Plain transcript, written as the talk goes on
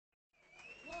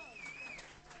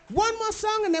One more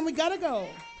song and then we gotta go.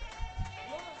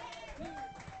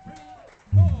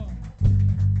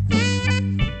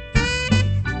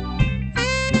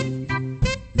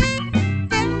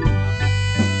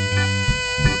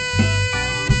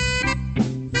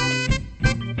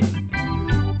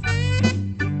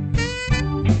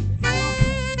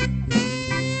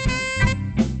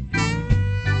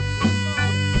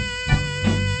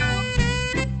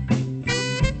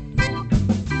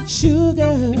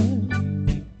 Sugar,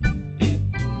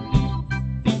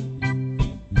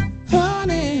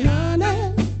 honey,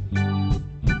 honey,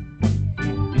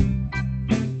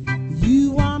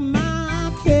 you are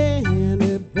my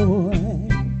candy boy,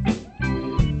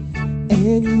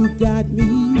 and you got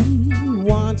me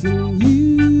wanting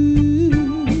you.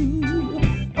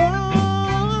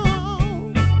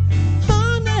 Oh,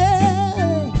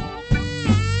 honey,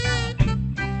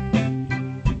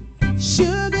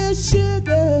 sugar,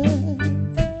 sugar.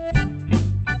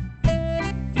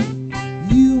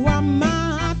 You are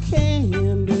my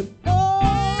candy boy,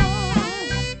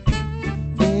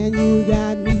 and you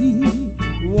got me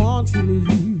wanting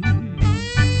you.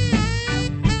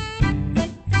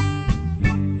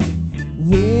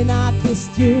 When I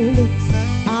kissed your lips,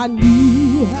 I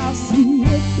knew how sweet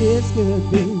a kiss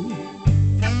could be.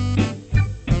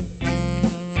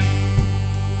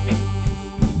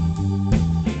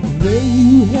 When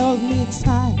you held me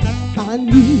tight, I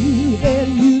knew that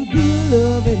you'd be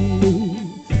loving me.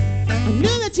 I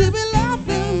knew that you'd be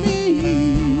loving me.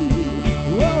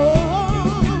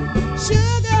 Oh,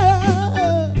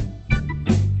 sugar.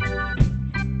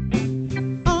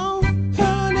 Oh,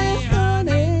 honey,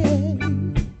 honey.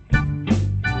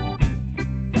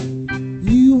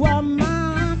 You are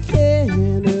my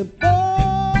candy boy,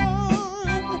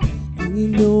 and you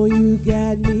know you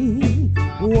got me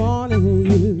wanting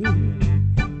you.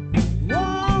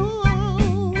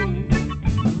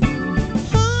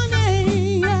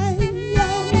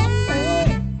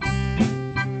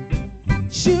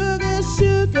 Sugar,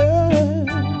 sugar,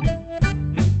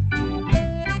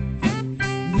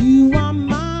 you are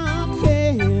my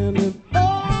candy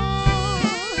boy,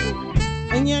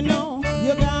 and you know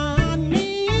you got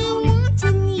me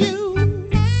wanting you.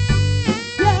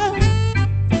 Yeah.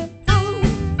 Oh.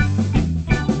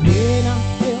 When I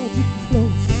held you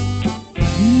close,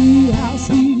 see how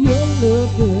sweet your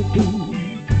love could be.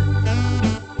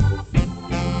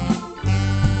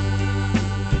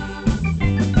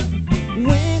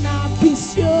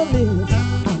 Your lips,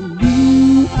 I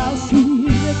knew how sweet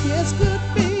a kiss could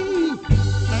be.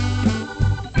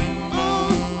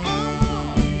 Oh, oh,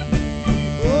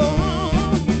 oh,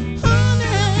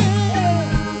 honey,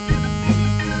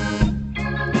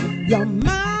 you're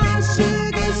my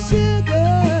sugar,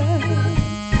 sugar.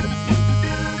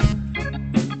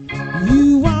 You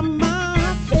are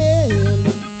my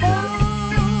candy boy.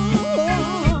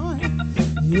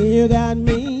 You got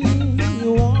me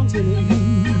wanting you.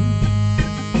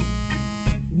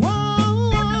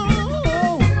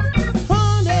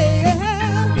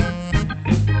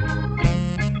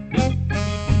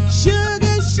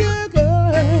 Sugar,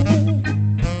 sugar,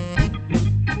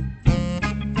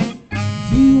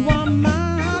 you are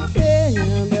my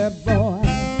candy boy.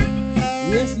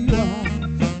 Yes, you are,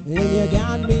 and you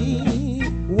got me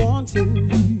wanting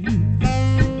you.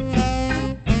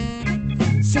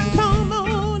 So come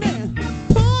on and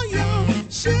pour your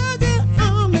sugar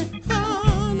on me,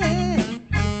 honey.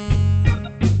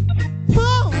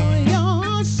 Pour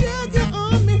your sugar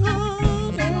on me,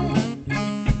 honey.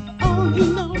 Oh, you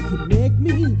know you make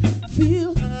me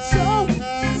feel so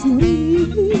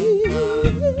sweet.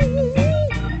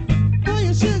 Pour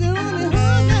your sugar on me,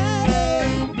 honey.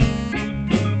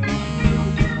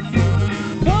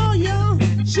 Pour your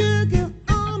sugar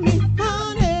on me,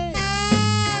 honey.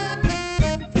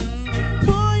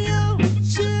 Pour your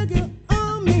sugar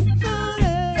on me,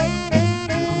 honey.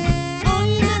 Oh,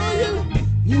 you know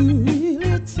you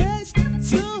really taste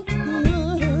so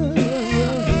good.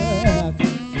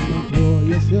 Pour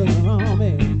your sugar on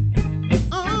me.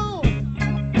 Oh,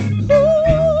 ooh.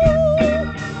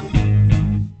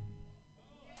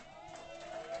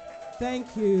 Thank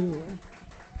you.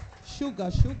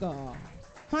 Sugar, sugar.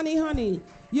 Honey, honey.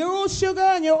 You're all sugar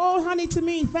and you're all honey to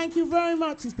me. Thank you very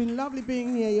much. It's been lovely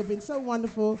being here. You've been so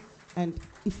wonderful. And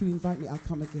if you invite me, I'll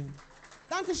come again.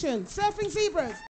 Dankeschön. Surfing Zebras.